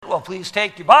please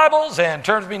take your Bibles and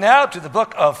turn with me now to the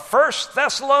book of 1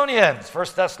 Thessalonians. 1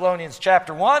 Thessalonians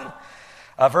chapter 1,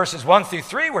 verses 1 through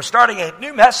 3. We're starting a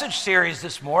new message series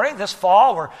this morning. This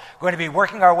fall, we're going to be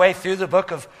working our way through the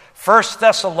book of 1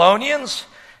 Thessalonians,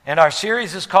 and our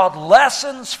series is called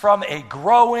Lessons from a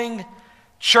Growing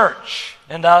Church.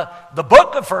 And the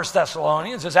book of 1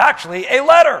 Thessalonians is actually a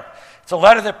letter. It's a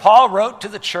letter that Paul wrote to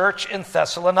the church in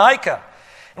Thessalonica.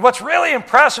 And what's really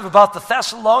impressive about the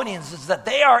Thessalonians is that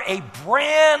they are a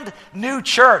brand new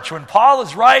church. When Paul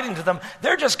is writing to them,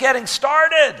 they're just getting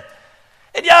started.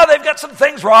 And yeah, they've got some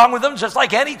things wrong with them, just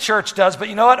like any church does. But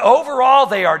you know what? Overall,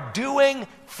 they are doing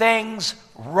things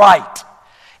right.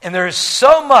 And there is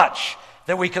so much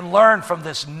that we can learn from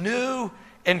this new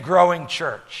and growing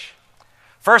church.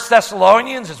 1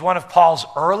 Thessalonians is one of Paul's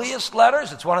earliest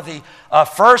letters. It's one of the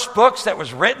first books that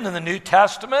was written in the New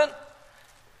Testament.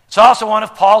 It's also one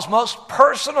of Paul's most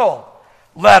personal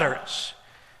letters.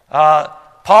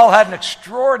 Paul had an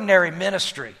extraordinary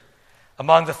ministry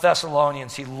among the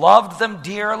Thessalonians. He loved them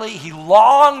dearly. He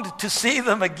longed to see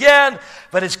them again,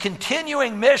 but his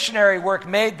continuing missionary work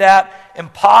made that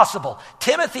impossible.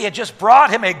 Timothy had just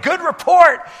brought him a good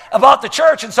report about the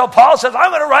church, and so Paul says,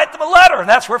 I'm going to write them a letter, and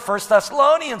that's where 1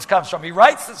 Thessalonians comes from. He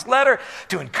writes this letter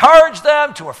to encourage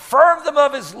them, to affirm them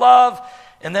of his love,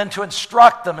 and then to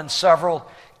instruct them in several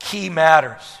key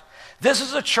matters. This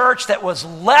is a church that was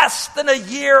less than a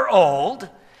year old.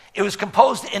 It was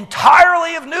composed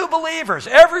entirely of new believers.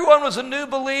 Everyone was a new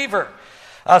believer.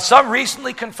 Some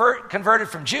recently converted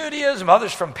from Judaism,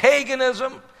 others from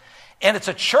paganism. And it's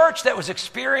a church that was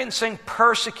experiencing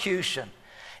persecution.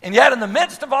 And yet in the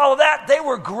midst of all of that, they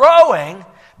were growing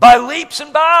by leaps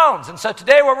and bounds. And so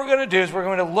today what we're going to do is we're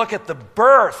going to look at the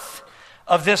birth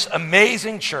of this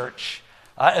amazing church,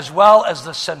 as well as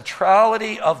the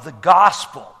centrality of the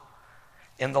gospel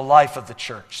in the life of the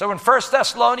church. So in 1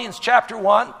 Thessalonians chapter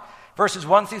 1, verses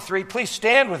 1 through 3, please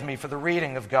stand with me for the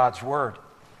reading of God's word.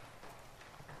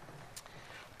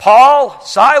 Paul,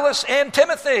 Silas, and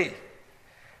Timothy,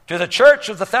 to the church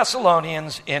of the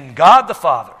Thessalonians in God the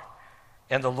Father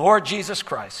and the Lord Jesus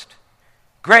Christ,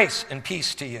 grace and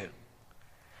peace to you.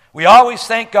 We always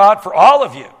thank God for all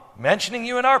of you, mentioning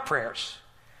you in our prayers.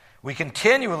 We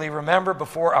continually remember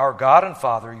before our God and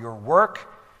Father your work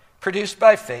produced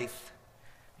by faith,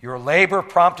 your labor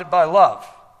prompted by love,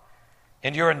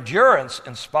 and your endurance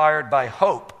inspired by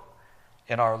hope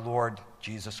in our Lord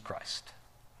Jesus Christ.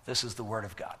 This is the word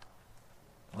of God.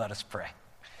 Let us pray.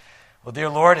 Well, dear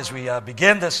Lord, as we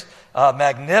begin this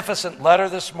magnificent letter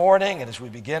this morning, and as we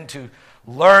begin to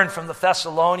learn from the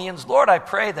Thessalonians, Lord, I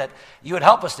pray that you would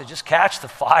help us to just catch the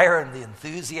fire and the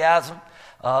enthusiasm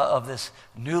of this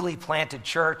newly planted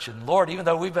church. And Lord, even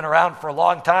though we've been around for a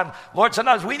long time, Lord,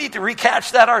 sometimes we need to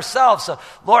recatch that ourselves. So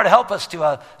Lord, help us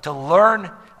to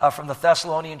learn from the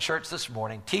Thessalonian church this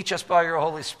morning. Teach us by your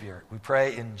Holy Spirit. We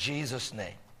pray in Jesus'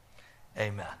 name.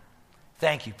 Amen.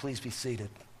 Thank you. Please be seated.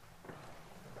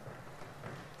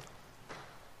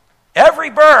 Every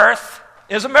birth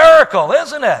is a miracle,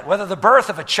 isn't it? Whether the birth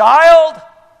of a child,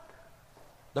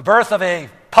 the birth of a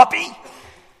puppy,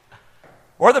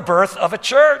 or the birth of a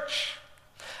church.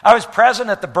 I was present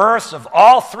at the births of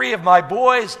all three of my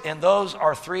boys, and those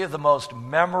are three of the most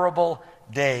memorable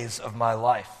days of my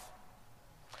life.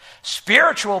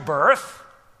 Spiritual birth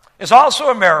is also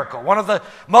a miracle. One of the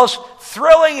most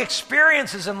thrilling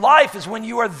experiences in life is when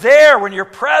you are there, when you're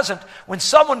present, when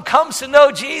someone comes to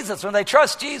know Jesus, when they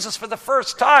trust Jesus for the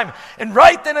first time. And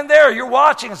right then and there, you're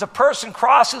watching as a person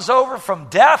crosses over from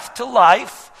death to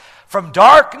life, from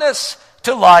darkness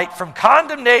to light, from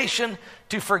condemnation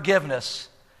to forgiveness,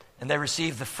 and they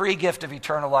receive the free gift of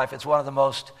eternal life. It's one of the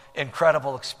most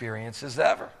incredible experiences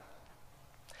ever.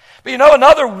 But you know,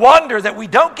 another wonder that we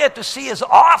don't get to see as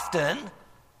often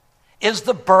is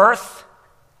the birth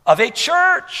of a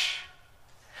church.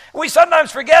 We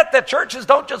sometimes forget that churches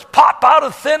don't just pop out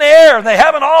of thin air, and they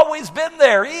haven't always been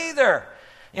there either.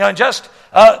 You know, and just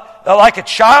like a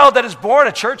child that is born,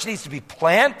 a church needs to be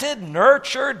planted,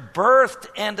 nurtured, birthed,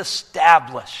 and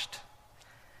established.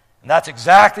 And that's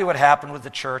exactly what happened with the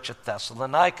church at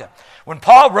Thessalonica. When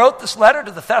Paul wrote this letter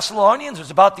to the Thessalonians, it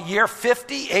was about the year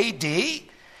 50 A.D.,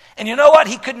 and you know what?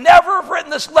 He could never have written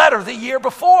this letter the year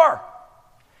before.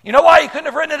 You know why he couldn't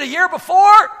have written it a year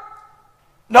before?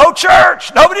 No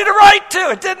church, nobody to write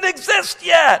to. It didn't exist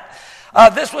yet.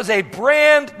 This was a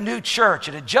brand new church.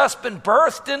 It had just been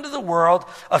birthed into the world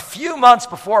a few months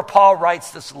before Paul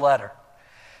writes this letter.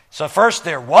 So first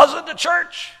there wasn't a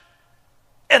church,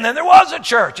 And then there was a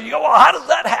church. And you go, well, how does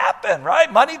that happen,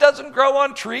 right? Money doesn't grow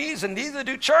on trees, and neither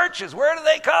do churches. Where do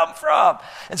they come from?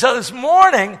 And so this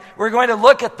morning, we're going to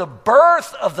look at the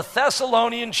birth of the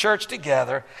Thessalonian church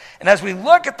together. And as we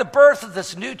look at the birth of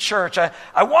this new church,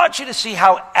 I want you to see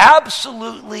how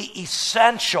absolutely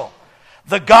essential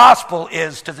the gospel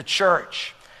is to the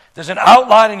church. There's an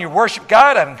outline in your worship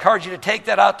guide. I'd encourage you to take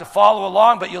that out to follow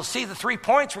along, but you'll see the 3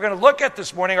 points we're going to look at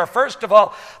this morning are, first of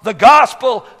all, the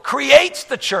gospel creates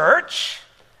the church.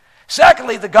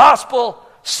 Secondly, the gospel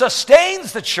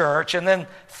sustains the church. And then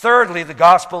thirdly, the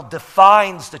gospel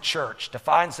defines the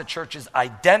church's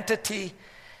identity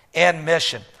and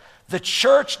mission. The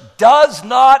church does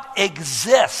not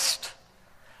exist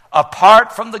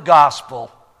apart from the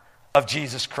gospel of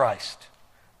Jesus Christ.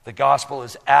 The gospel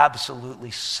is absolutely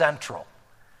central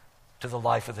to the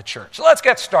life of the church. So let's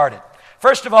get started.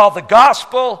 First of all, the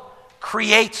gospel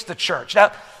creates the church.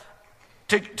 Now,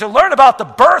 to learn about the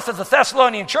birth of the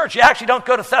Thessalonian church, you actually don't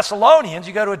go to Thessalonians,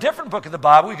 you go to a different book of the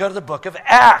Bible, we go to the book of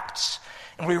Acts.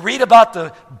 And we read about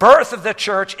the birth of the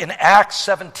church in Acts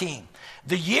 17.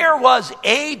 The year was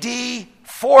AD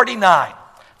 49.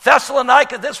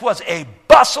 Thessalonica, this was a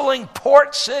bustling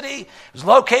port city. It was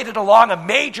located along a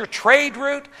major trade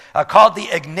route called the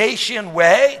Egnatian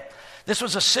Way. This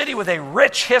was a city with a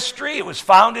rich history. It was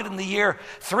founded in the year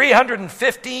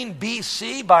 315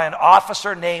 BC by an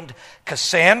officer named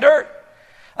Cassander.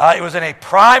 It was in a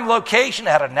prime location,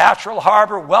 had a natural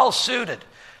harbor, well suited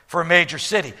for a major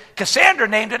city. Cassander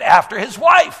named it after his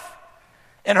wife,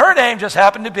 and her name just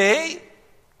happened to be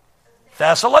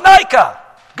Thessalonica.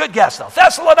 Good guess, though.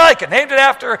 Thessalonica, named it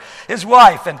after his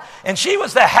wife. And she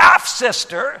was the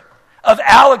half-sister of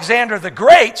Alexander the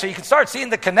Great. So you can start seeing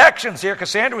the connections here.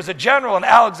 Cassander was a general in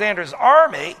Alexander's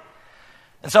army.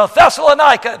 And so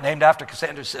Thessalonica, named after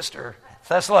Cassander's sister,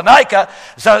 Thessalonica,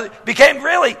 so it became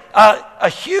really a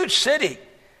huge city.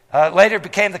 Later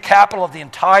became the capital of the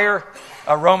entire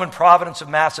Roman province of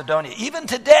Macedonia. Even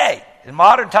today, in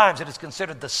modern times, it is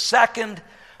considered the second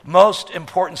most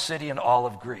important city in all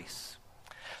of Greece.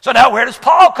 So now where does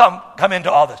Paul come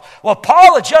into all this? Well,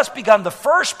 Paul had just begun the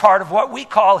first part of what we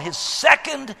call his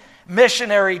second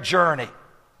missionary journey.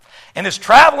 And his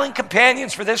traveling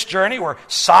companions for this journey were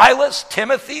Silas,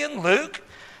 Timothy, and Luke,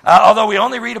 although we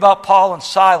only read about Paul and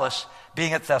Silas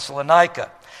being at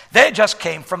Thessalonica. They just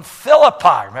came from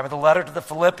Philippi. Remember the letter to the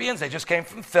Philippians? They just came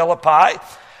from Philippi,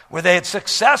 where they had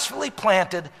successfully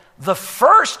planted the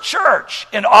first church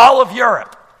in all of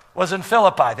Europe. Was in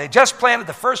Philippi. They just planted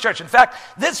the first church. In fact,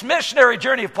 this missionary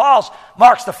journey of Paul's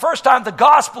marks the first time the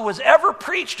gospel was ever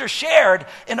preached or shared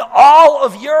in all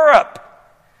of Europe.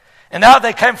 And now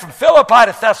they came from Philippi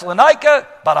to Thessalonica,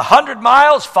 about 100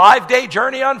 miles, 5-day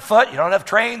journey on foot. You don't have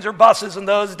trains or buses in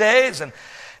those days. And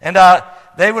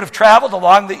they would have traveled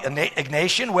along the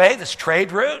Egnatian Way, this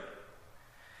trade route.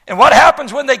 And what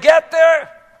happens when they get there?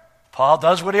 Paul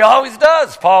does what he always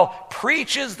does. Paul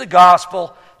preaches the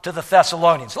gospel to the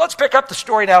Thessalonians. So let's pick up the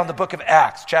story now in the book of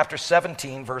Acts, chapter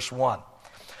 17, verse 1.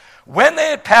 When they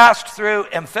had passed through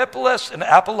Amphipolis and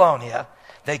Apollonia,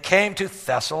 they came to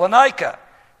Thessalonica,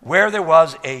 where there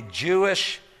was a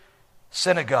Jewish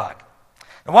synagogue.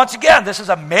 And once again, this is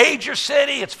a major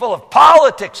city. It's full of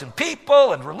politics and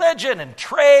people and religion and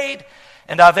trade.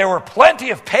 And there were plenty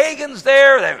of pagans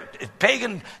there,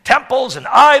 pagan temples and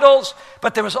idols.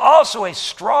 But there was also a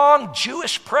strong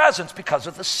Jewish presence because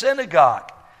of the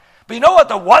synagogue. But you know what?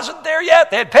 There wasn't there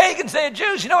yet. They had pagans, they had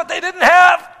Jews. You know what they didn't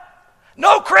have?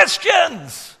 No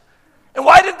Christians. And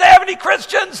why didn't they have any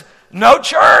Christians? No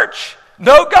church,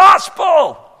 no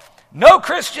gospel, no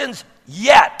Christians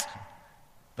yet.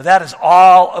 But that is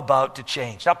all about to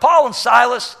change. Now, Paul and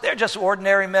Silas, they're just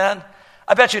ordinary men.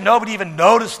 I bet you nobody even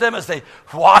noticed them as they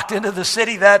walked into the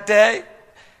city that day.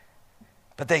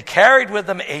 But they carried with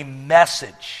them a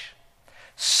message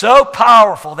so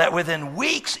powerful that within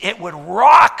weeks it would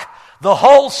rock the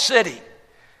whole city,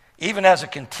 even as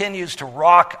it continues to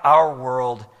rock our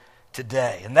world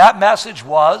today. And that message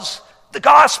was the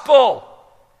gospel.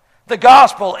 The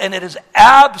gospel, and it is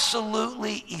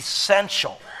absolutely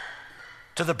essential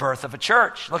to the birth of a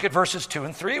church. Look at verses 2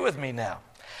 and 3 with me now.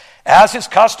 As his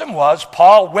custom was,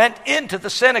 Paul went into the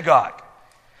synagogue,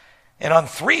 and on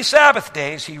 3 Sabbath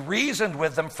days he reasoned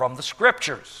with them from the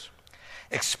Scriptures,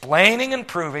 explaining and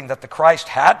proving that the Christ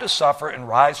had to suffer and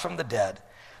rise from the dead.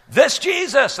 This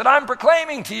Jesus that I'm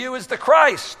proclaiming to you is the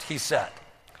Christ, he said.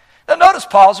 Now notice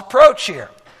Paul's approach here.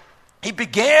 He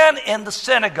began in the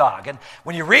synagogue. And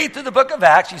when you read through the book of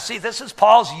Acts, you see this is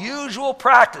Paul's usual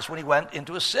practice when he went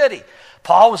into a city.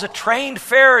 Paul was a trained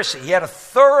Pharisee. He had a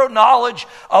thorough knowledge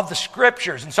of the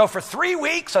Scriptures. And so for 3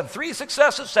 weeks, on 3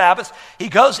 successive Sabbaths, he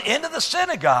goes into the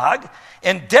synagogue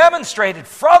and demonstrated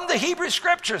from the Hebrew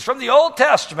Scriptures, from the Old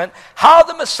Testament, how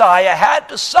the Messiah had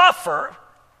to suffer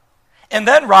and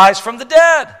then rise from the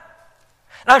dead.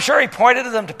 And I'm sure he pointed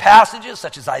to them to passages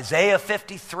such as Isaiah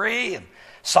 53 and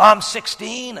Psalm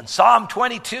 16 and Psalm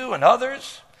 22 and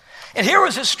others. And here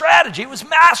was his strategy. It was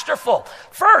masterful.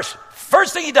 First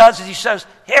thing he does is he says,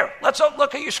 here, let's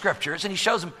look at your Scriptures. And he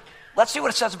shows them, let's see what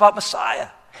it says about Messiah.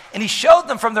 And he showed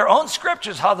them from their own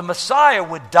Scriptures how the Messiah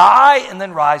would die and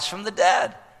then rise from the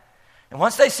dead. And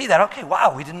once they see that, okay,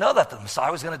 wow, we didn't know that the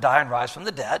Messiah was going to die and rise from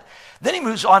the dead. Then he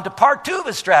moves on to part 2 of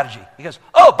his strategy. He goes,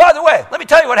 oh, by the way, let me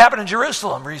tell you what happened in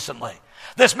Jerusalem recently.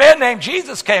 This man named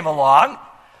Jesus came along,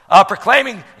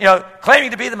 claiming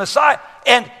to be the Messiah,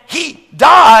 and he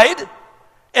died,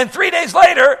 and 3 days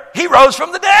later, he rose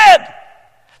from the dead.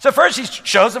 So first he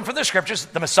shows them from the Scriptures,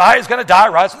 the Messiah is going to die,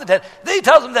 rise from the dead. Then he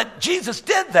tells them that Jesus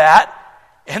did that,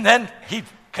 and then he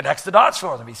connects the dots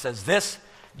for them. He says, this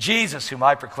Jesus whom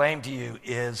I proclaim to you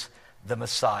is the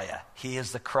Messiah. He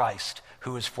is the Christ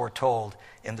who is foretold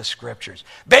in the Scriptures.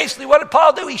 Basically, what did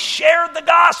Paul do? He shared the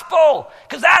gospel,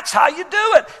 because that's how you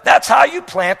do it. That's how you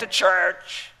plant a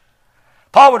church.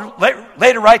 Paul would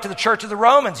later write to the church of the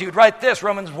Romans. He would write this,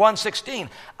 Romans 1:16.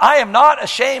 I am not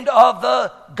ashamed of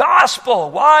the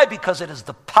gospel. Why? Because it is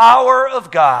the power of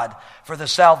God for the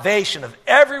salvation of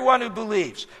everyone who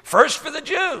believes. First for the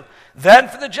Jew, then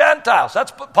for the Gentiles.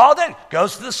 That's what Paul did.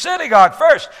 Goes to the synagogue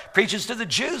first, preaches to the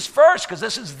Jews first, because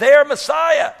this is their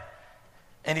Messiah.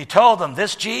 And he told them,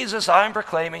 this Jesus I am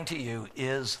proclaiming to you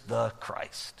is the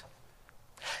Christ.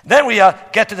 Then we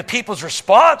get to the people's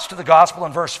response to the gospel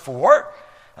in verse 4.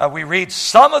 We read,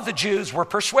 some of the Jews were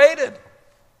persuaded.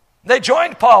 They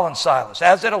joined Paul and Silas,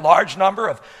 as did a large number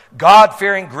of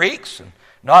God-fearing Greeks and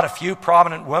not a few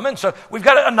prominent women. So we've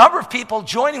got a number of people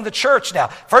joining the church now.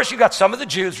 First, you've got some of the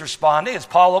Jews responding as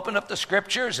Paul opened up the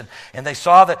Scriptures and they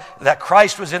saw that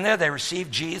Christ was in there. They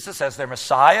received Jesus as their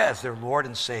Messiah, as their Lord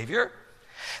and Savior.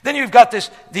 Then you've got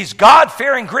these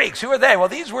God-fearing Greeks. Who are they? Well,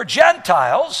 these were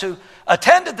Gentiles who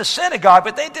attended the synagogue,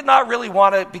 but they did not really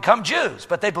want to become Jews.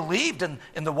 But they believed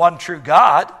in the one true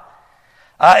God.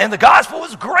 And the gospel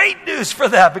was great news for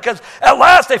them, because at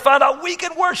last they found out we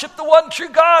can worship the one true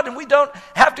God, and we don't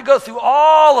have to go through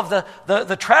all of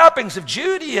the trappings of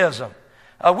Judaism.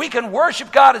 We can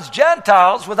worship God as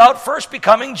Gentiles without first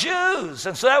becoming Jews.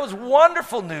 And so that was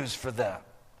wonderful news for them.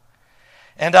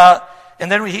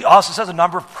 And then he also says a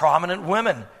number of prominent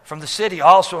women from the city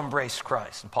also embraced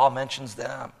Christ, and Paul mentions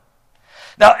them.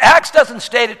 Now, Acts doesn't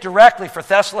state it directly for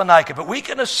Thessalonica, but we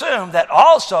can assume that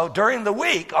also during the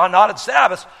week, on not on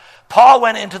Sabbath, Paul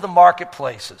went into the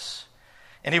marketplaces,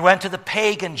 and he went to the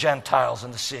pagan Gentiles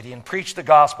in the city and preached the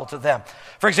gospel to them.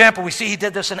 For example, we see he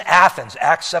did this in Athens.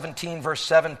 Acts 17, verse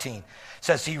 17. It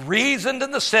says, he reasoned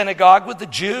in the synagogue with the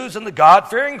Jews and the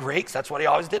God-fearing Greeks, that's what he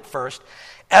always did first,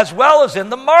 as well as in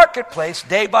the marketplace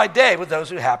day by day with those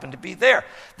who happened to be there.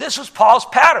 This was Paul's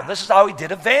pattern. This is how he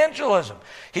did evangelism.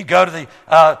 He'd go to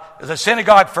the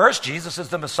synagogue first. Jesus is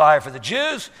the Messiah for the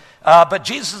Jews, but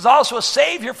Jesus is also a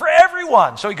Savior for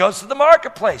everyone. So he goes to the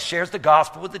marketplace, shares the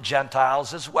gospel with the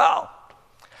Gentiles as well.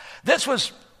 This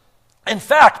was, in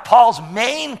fact, Paul's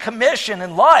main commission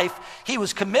in life. He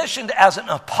was commissioned as an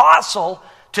apostle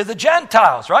to the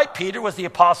Gentiles, right? Peter was the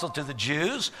apostle to the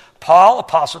Jews, Paul,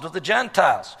 apostle to the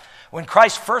Gentiles. When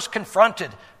Christ first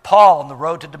confronted Paul on the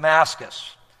road to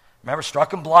Damascus, remember,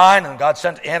 struck him blind, and God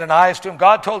sent Ananias to him.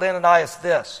 God told Ananias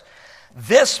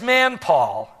this man,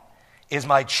 Paul, is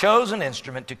my chosen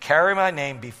instrument to carry my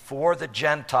name before the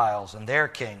Gentiles and their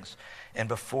kings and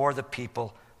before the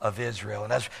people of Israel.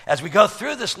 And as we go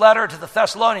through this letter to the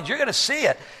Thessalonians, you're going to see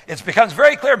it. It becomes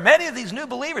very clear. Many of these new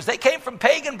believers, they came from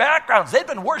pagan backgrounds. They'd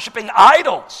been worshiping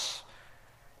idols.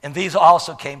 And these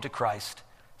also came to Christ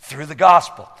through the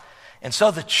gospel. And so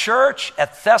the church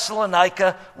at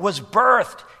Thessalonica was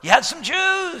birthed. You had some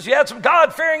Jews, you had some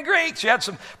God-fearing Greeks, you had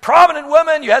some prominent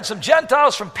women, you had some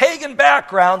Gentiles from pagan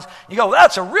backgrounds. You go, well,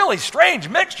 that's a really strange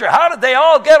mixture. How did they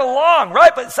all get along,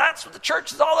 right? But that's what the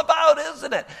church is all about,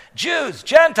 isn't it? Jews,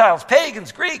 Gentiles,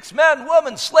 pagans, Greeks, men,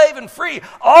 women, slave and free,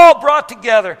 all brought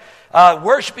together,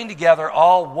 worshiping together,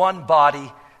 all one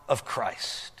body of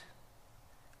Christ.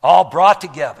 All brought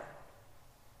together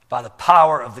by the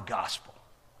power of the gospel.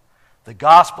 The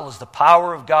gospel is the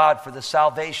power of God for the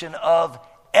salvation of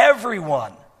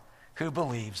everyone who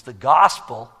believes. The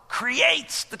gospel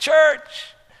creates the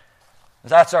church.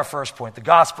 That's our first point. The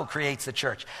gospel creates the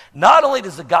church. Not only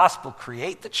does the gospel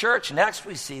create the church, next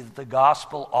we see that the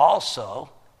gospel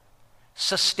also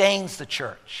sustains the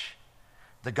church.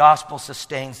 The gospel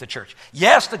sustains the church.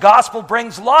 Yes, the gospel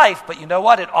brings life, but you know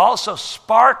what? It also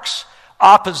sparks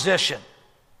opposition.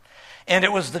 And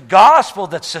it was the gospel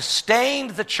that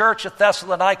sustained the church at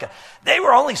Thessalonica. They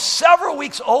were only several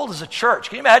weeks old as a church.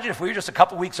 Can you imagine if we were just a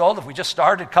couple weeks old, if we just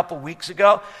started a couple weeks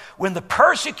ago? When the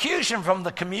persecution from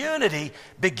the community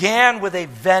began with a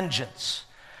vengeance.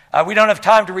 We don't have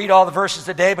time to read all the verses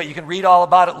today, but you can read all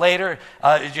about it later.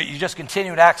 You just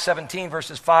continue in Acts 17,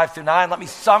 verses 5 through 9. Let me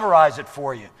summarize it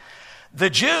for you. The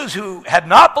Jews who had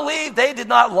not believed, they did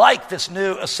not like this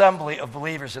new assembly of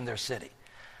believers in their city.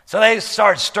 So they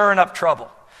started stirring up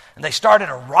trouble. And they started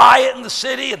a riot in the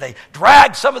city, and they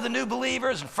dragged some of the new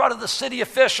believers in front of the city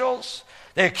officials.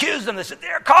 They accused them. They said,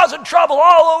 they're causing trouble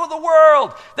all over the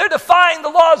world. They're defying the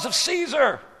laws of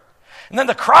Caesar. And then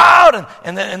the crowd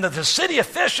and the city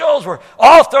officials were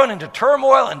all thrown into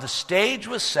turmoil, and the stage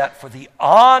was set for the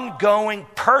ongoing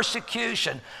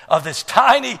persecution of this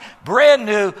tiny, brand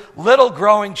new, little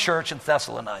growing church in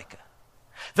Thessalonica.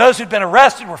 Those who'd been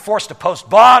arrested were forced to post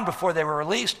bond before they were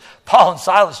released. Paul and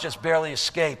Silas just barely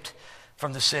escaped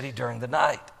from the city during the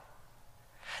night.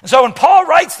 And so when Paul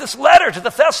writes this letter to the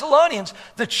Thessalonians,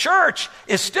 the church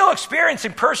is still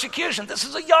experiencing persecution. This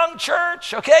is a young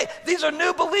church, okay? These are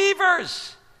new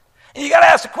believers. And you got to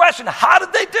ask the question, how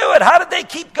did they do it? How did they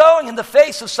keep going in the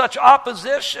face of such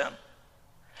opposition?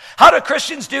 How do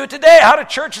Christians do it today? How do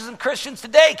churches and Christians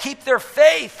today keep their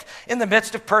faith in the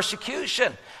midst of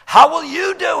persecution? How will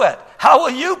you do it? How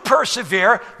will you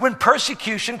persevere when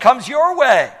persecution comes your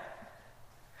way?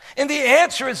 And the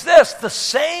answer is this: the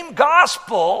same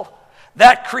gospel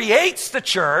that creates the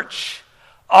church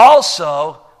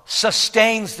also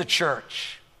sustains the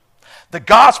church. The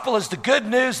gospel is the good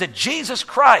news that Jesus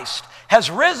Christ has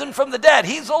risen from the dead.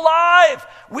 He's alive.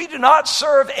 We do not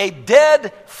serve a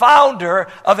dead founder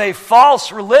of a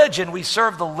false religion. We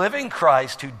serve the living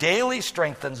Christ who daily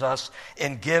strengthens us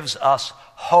and gives us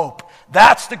hope.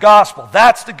 That's the gospel.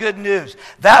 That's the good news.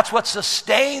 That's what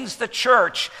sustains the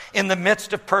church in the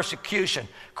midst of persecution.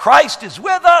 Christ is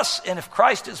with us, and if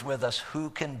Christ is with us, who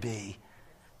can be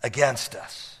against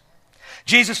us?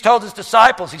 Jesus told his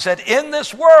disciples, he said, in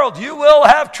this world you will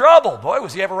have trouble. Boy,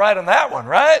 was he ever right on that one,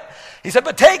 right? He said,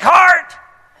 but take heart.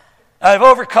 I've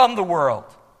overcome the world.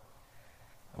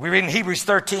 We read in Hebrews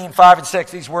 13, 5 and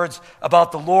 6, these words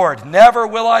about the Lord. Never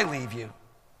will I leave you.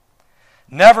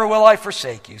 Never will I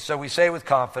forsake you. So we say with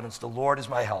confidence, the Lord is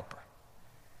my helper.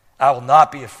 I will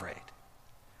not be afraid.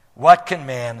 What can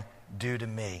man do to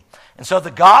me? And so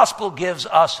the gospel gives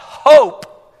us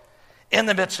hope in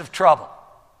the midst of trouble.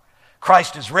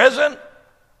 Christ is risen.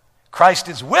 Christ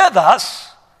is with us.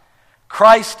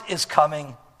 Christ is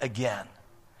coming again.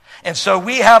 And so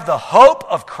we have the hope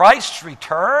of Christ's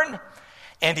return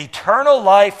and eternal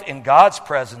life in God's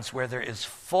presence where there is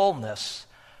fullness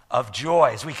of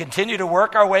joy. As we continue to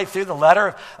work our way through the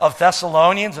letter of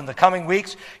Thessalonians in the coming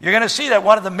weeks, you're going to see that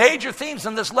one of the major themes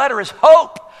in this letter is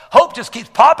hope. Hope just keeps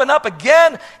popping up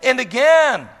again and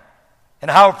again.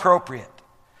 And how appropriate.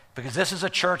 Because this is a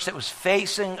church that was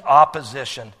facing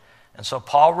opposition. And so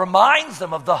Paul reminds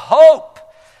them of the hope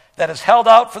that is held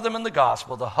out for them in the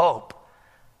gospel, the hope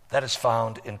that is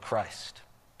found in Christ.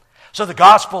 So the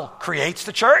gospel creates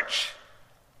the church.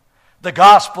 The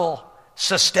gospel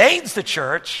sustains the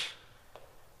church.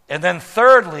 And then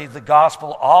thirdly, the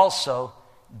gospel also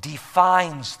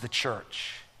defines the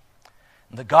church.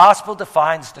 And the gospel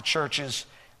defines the church's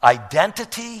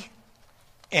identity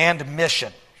and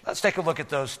mission. Let's take a look at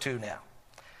those two now.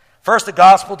 First, the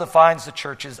gospel defines the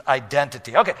church's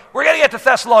identity. Okay, we're going to get to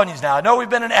Thessalonians now. I know we've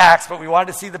been in Acts, but we wanted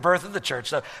to see the birth of the church.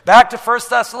 So back to 1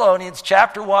 Thessalonians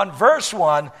chapter 1, verse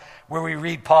 1, where we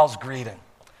read Paul's greeting.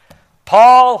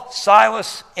 Paul,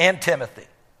 Silas, and Timothy,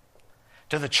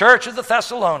 to the church of the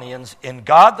Thessalonians in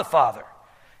God the Father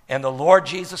and the Lord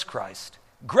Jesus Christ,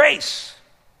 grace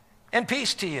and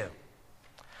peace to you.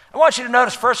 I want you to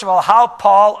notice, first of all, how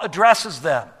Paul addresses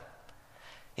them.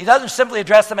 He doesn't simply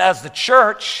address them as the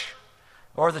church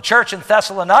or the church in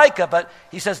Thessalonica, but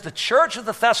he says the church of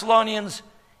the Thessalonians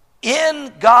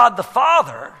in God the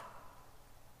Father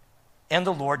and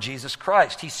the Lord Jesus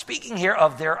Christ. He's speaking here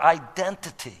of their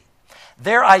identity.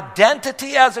 Their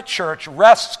identity as a church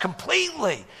rests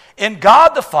completely in God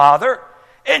the Father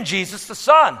and Jesus the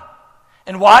Son.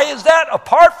 And why is that?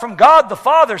 Apart from God the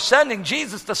Father sending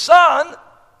Jesus the Son,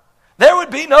 there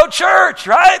would be no church,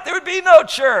 right? There would be no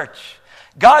church.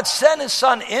 God sent his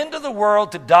Son into the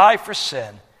world to die for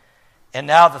sin. And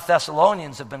now the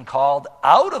Thessalonians have been called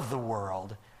out of the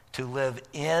world to live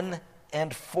in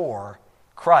and for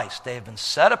Christ. They have been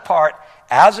set apart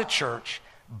as a church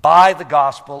by the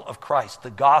gospel of Christ. The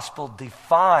gospel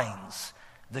defines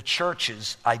the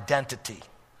church's identity.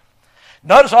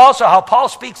 Notice also how Paul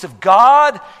speaks of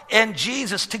God and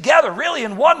Jesus together, really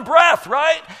in one breath,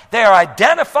 right? They are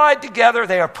identified together.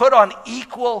 They are put on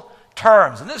equal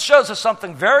terms. And this shows us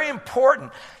something very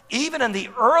important, even in the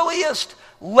earliest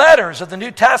letters of the New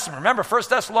Testament. Remember, 1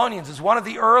 Thessalonians is one of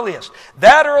the earliest.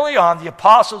 That early on, the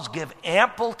apostles give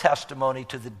ample testimony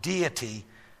to the deity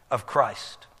of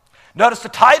Christ. Notice the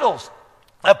titles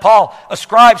that Paul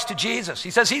ascribes to Jesus. He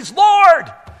says he's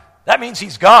Lord. That means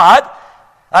he's God.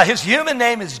 His human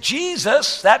name is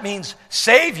Jesus. That means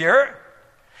Savior.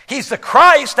 He's the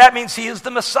Christ. That means he is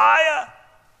the Messiah.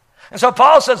 And so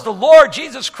Paul says the Lord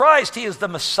Jesus Christ, he is the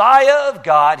Messiah of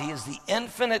God. He is the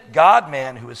infinite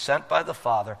God-man who is sent by the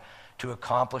Father to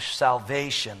accomplish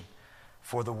salvation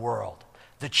for the world.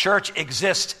 The church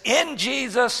exists in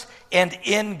Jesus and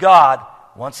in God.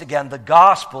 Once again, the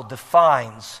gospel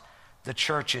defines the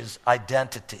church's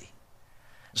identity.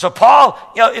 So Paul,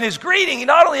 in his greeting, he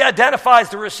not only identifies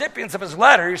the recipients of his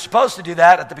letter, you're supposed to do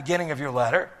that at the beginning of your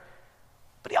letter,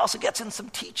 but he also gets in some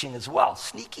teaching as well.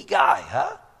 Sneaky guy,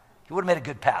 huh? He would have made a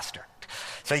good pastor.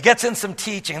 So he gets in some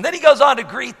teaching, and then he goes on to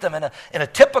greet them in a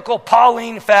typical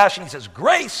Pauline fashion. He says,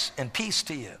 grace and peace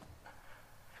to you.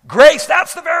 Grace,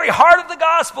 that's the very heart of the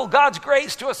gospel, God's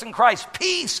grace to us in Christ.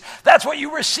 Peace, that's what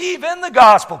you receive in the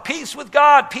gospel. Peace with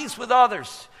God, peace with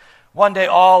others. One day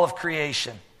all of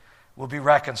creation will be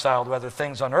reconciled, whether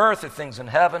things on earth or things in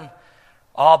heaven,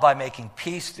 all by making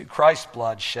peace through Christ's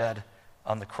blood shed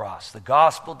on the cross. The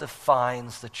gospel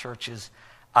defines the church's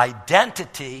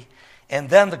identity, and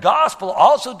then the gospel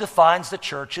also defines the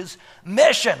church's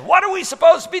mission. What are we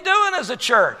supposed to be doing as a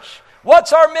church?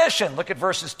 What's our mission? Look at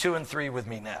verses 2 and 3 with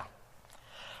me now.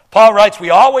 Paul writes,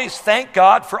 we always thank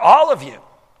God for all of you,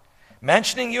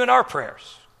 mentioning you in our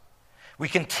prayers. We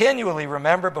continually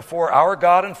remember before our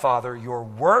God and Father your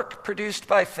work produced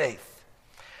by faith,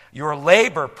 your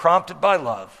labor prompted by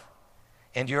love,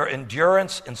 and your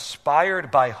endurance inspired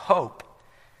by hope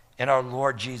in our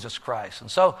Lord Jesus Christ.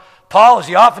 And so Paul, as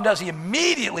he often does, he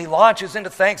immediately launches into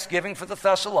thanksgiving for the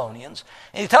Thessalonians.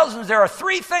 And he tells them there are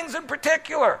three things in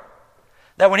particular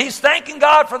that when he's thanking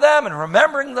God for them and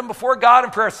remembering them before God in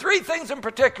prayer, three things in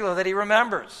particular that he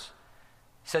remembers.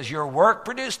 He says, your work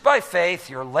produced by faith,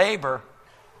 your labor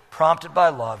prompted by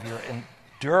love, your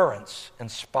endurance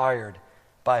inspired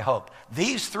by hope.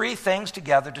 These three things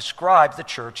together describe the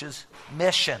church's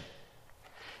mission.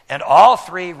 And all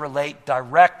three relate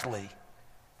directly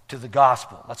to the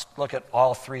gospel. Let's look at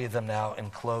all three of them now in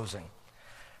closing.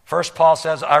 First, Paul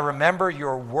says, I remember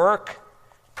your work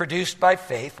produced by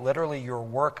faith, literally your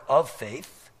work of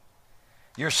faith.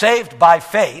 You're saved by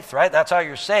faith, right? That's how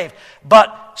you're saved.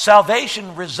 But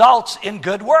salvation results in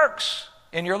good works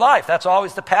in your life. That's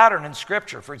always the pattern in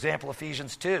Scripture. For example,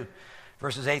 Ephesians 2,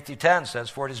 verses 8 through 10 says,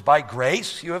 for it is by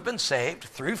grace you have been saved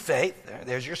through faith.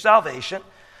 There's your salvation.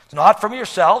 It's not from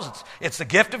yourselves. It's the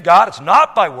gift of God. It's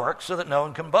not by works, so that no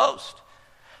one can boast.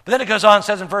 But then it goes on and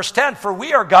says in verse 10, for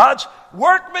we are God's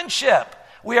workmanship.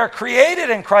 We are created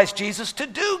in Christ Jesus to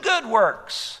do good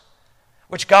works,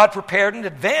 which God prepared in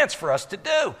advance for us to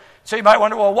do. So you might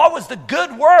wonder, well, what was the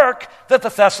good work that the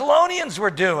Thessalonians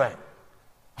were doing?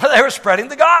 Well, they were spreading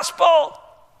the gospel.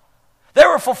 They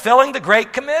were fulfilling the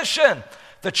Great Commission.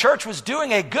 The church was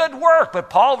doing a good work,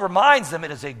 but Paul reminds them it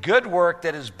is a good work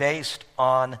that is based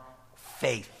on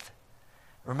faith.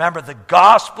 Remember, the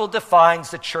gospel defines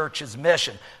the church's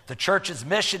mission. The church's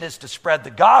mission is to spread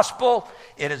the gospel.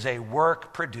 It is a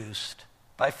work produced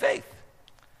by faith.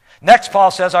 Next, Paul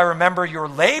says, I remember your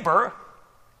labor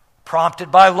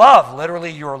prompted by love,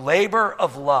 literally your labor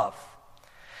of love.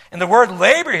 And the word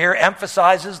labor here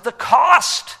emphasizes the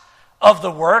cost of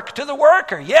the work to the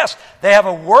worker. Yes, they have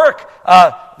a work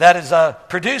that is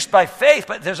produced by faith,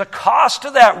 but there's a cost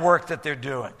to that work that they're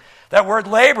doing. That word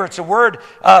labor, it's a word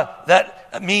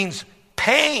that means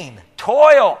pain,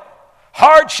 toil,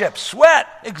 hardship, sweat,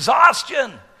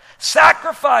 exhaustion,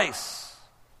 sacrifice.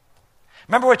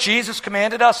 Remember what Jesus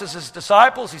commanded us as his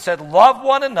disciples? He said, love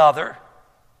one another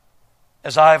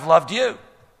as I have loved you.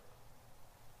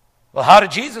 Well, how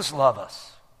did Jesus love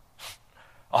us?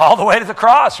 All the way to the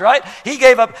cross, right? He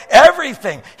gave up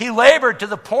everything. He labored to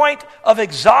the point of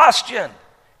exhaustion.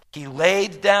 He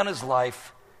laid down his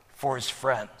life for his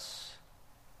friends.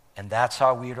 And that's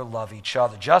how we are to love each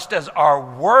other. Just as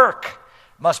our work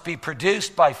must be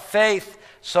produced by faith,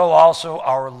 so also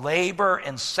our labor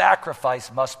and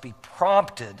sacrifice must be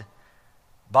prompted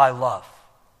by love.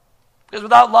 Because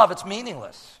without love, it's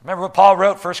meaningless. Remember what Paul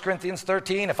wrote, 1 Corinthians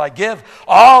 13, if I give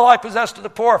all I possess to the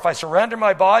poor, if I surrender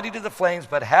my body to the flames,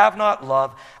 but have not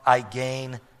love, I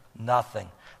gain nothing.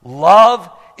 Love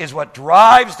is what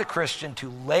drives the Christian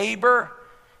to labor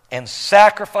and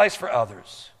sacrifice for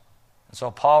others. And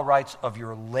so Paul writes of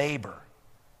your labor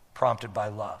prompted by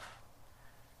love.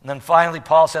 And then finally,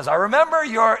 Paul says, I remember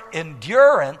your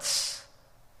endurance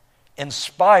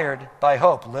inspired by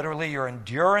hope. Literally, your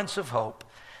endurance of hope.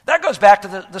 That goes back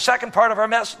to the second part of our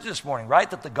message this morning, right?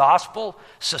 That the gospel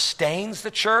sustains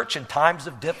the church in times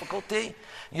of difficulty.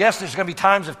 Yes, there's going to be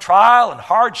times of trial and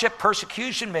hardship,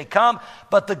 persecution may come,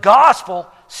 but the gospel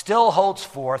still holds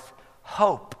forth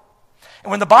hope.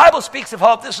 And when the Bible speaks of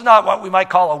hope, this is not what we might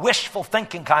call a wishful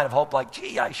thinking kind of hope, like,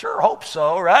 gee, I sure hope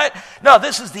so, right? No,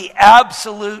 this is the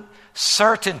absolute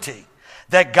certainty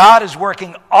that God is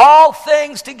working all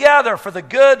things together for the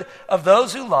good of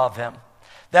those who love him,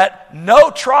 that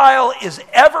no trial is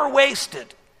ever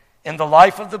wasted in the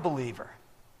life of the believer,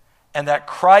 and that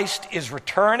Christ is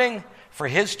returning for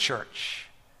his church,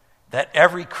 that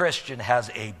every Christian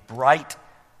has a bright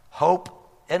hope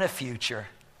and a future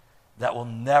that will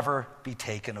never be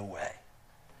taken away.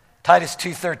 Titus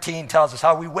 2:13 tells us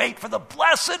how we wait for the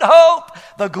blessed hope,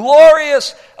 the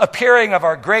glorious appearing of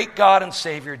our great God and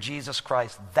Savior, Jesus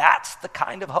Christ. That's the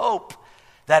kind of hope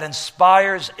that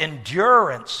inspires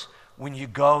endurance when you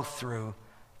go through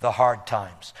the hard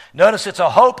times. Notice it's a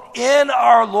hope in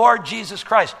our Lord Jesus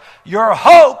Christ. Your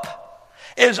hope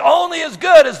is only as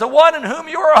good as the one in whom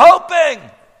you are hoping.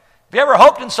 Have you ever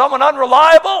hoped in someone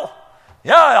unreliable?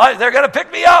 Yeah, they're going to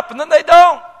pick me up, and then they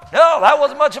don't. No, that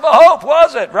wasn't much of a hope,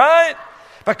 was it, right?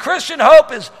 But Christian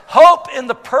hope is hope in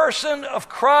the person of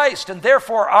Christ, and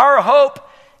therefore our hope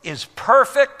is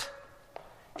perfect,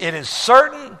 it is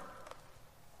certain,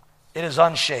 it is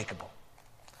unshakable.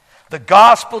 The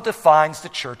gospel defines the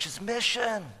church's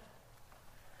mission.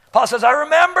 Paul says, I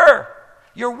remember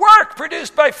your work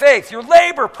produced by faith, your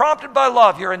labor prompted by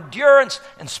love, your endurance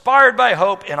inspired by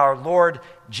hope in our Lord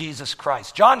Jesus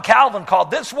Christ. John Calvin called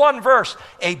this one verse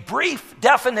a brief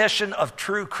definition of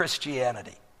true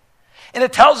Christianity. And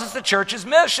it tells us the church's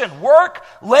mission: work,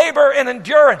 labor, and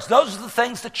endurance. Those are the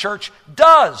things the church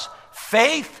does.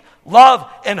 Faith, love,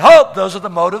 and hope. Those are the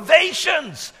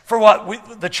motivations for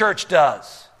what the church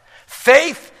does.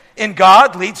 Faith in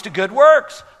God leads to good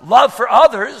works. Love for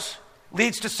others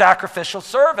leads to sacrificial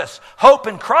service. Hope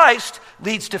in Christ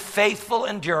leads to faithful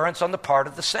endurance on the part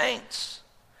of the saints.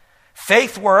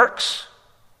 Faith works,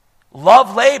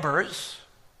 love labors,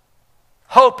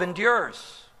 hope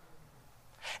endures.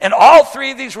 And all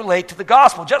three of these relate to the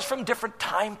gospel, just from different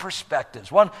time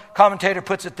perspectives. One commentator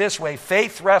puts it this way: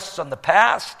 faith rests on the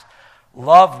past,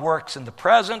 love works in the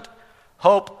present,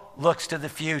 hope looks to the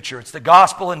future. It's the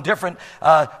gospel in different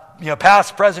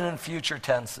past, present, and future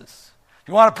tenses. If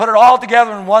you want to put it all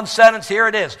together in one sentence, here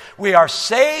it is. We are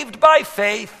saved by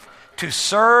faith to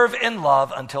serve in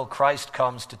love until Christ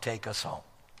comes to take us home.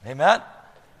 Amen?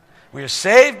 We are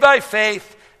saved by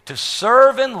faith to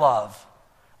serve in love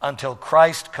until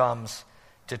Christ comes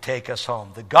to take us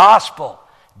home. The gospel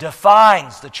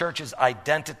defines the church's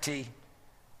identity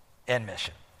and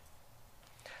mission.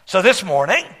 So this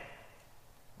morning,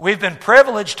 we've been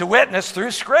privileged to witness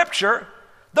through Scripture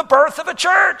the birth of a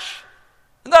church.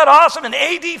 Isn't that awesome? In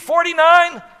AD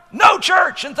 49, no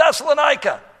church in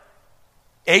Thessalonica.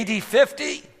 AD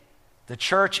 50, the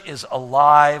church is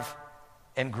alive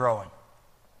and growing.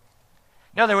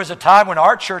 You know, there was a time when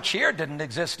our church here didn't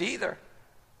exist either.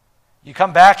 You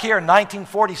come back here in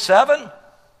 1947,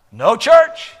 no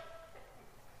church.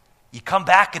 You come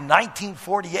back in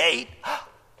 1948,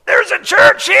 there's a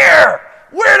church here.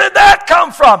 Where did that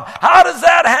come from? How does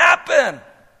that happen?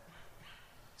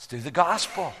 It's through the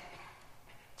gospel.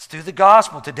 It's through the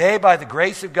gospel. Today, by the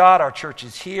grace of God, our church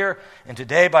is here. And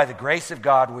today, by the grace of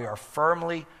God, we are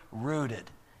firmly rooted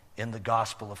in the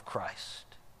gospel of Christ.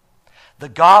 The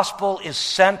gospel is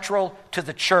central to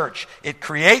the church. It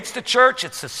creates the church.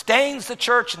 It sustains the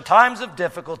church in times of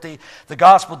difficulty. The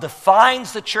gospel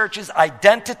defines the church's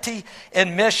identity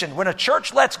and mission. When a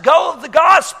church lets go of the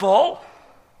gospel,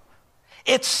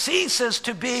 it ceases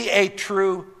to be a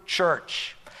true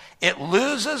church. It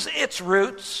loses its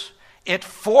roots. It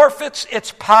forfeits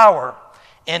its power,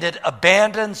 and it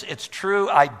abandons its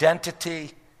true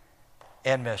identity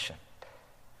and mission.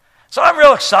 So I'm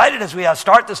real excited as we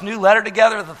start this new letter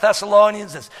together to the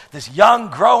Thessalonians, this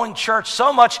young, growing church.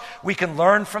 So much we can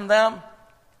learn from them.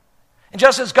 And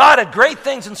just as God had great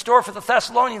things in store for the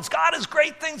Thessalonians, God has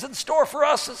great things in store for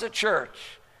us as a church.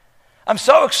 I'm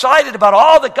so excited about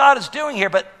all that God is doing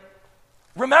here, but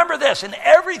remember this: in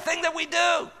everything that we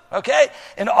do, okay?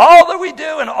 In all that we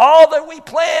do and all that we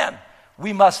plan,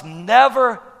 we must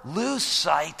never lose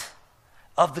sight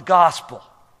of the gospel.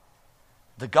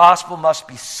 The gospel must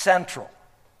be central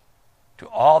to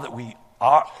all that we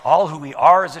are, all who we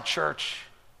are as a church,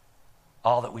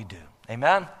 all that we do.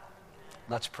 Amen?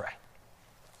 Let's pray.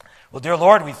 Well, dear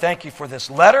Lord, we thank you for this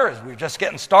letter as we're just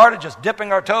getting started, just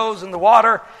dipping our toes in the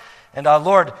water. And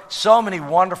Lord, so many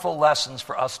wonderful lessons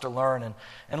for us to learn.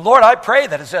 And Lord, I pray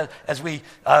that as we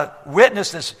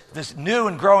witness this new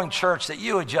and growing church, that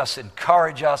you would just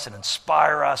encourage us and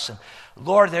inspire us. And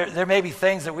Lord, there may be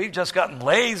things that we've just gotten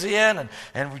lazy in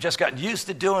and we've just gotten used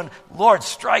to doing. Lord,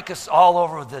 strike us all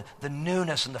over with the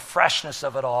newness and the freshness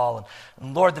of it all.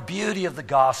 And Lord, the beauty of the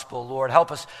gospel. Lord,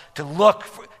 help us to look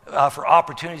for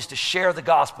opportunities to share the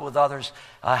gospel with others.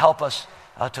 Help us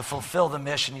to fulfill the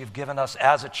mission you've given us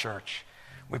as a church.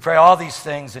 We pray all these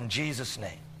things in Jesus'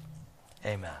 name.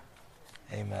 Amen.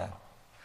 Amen.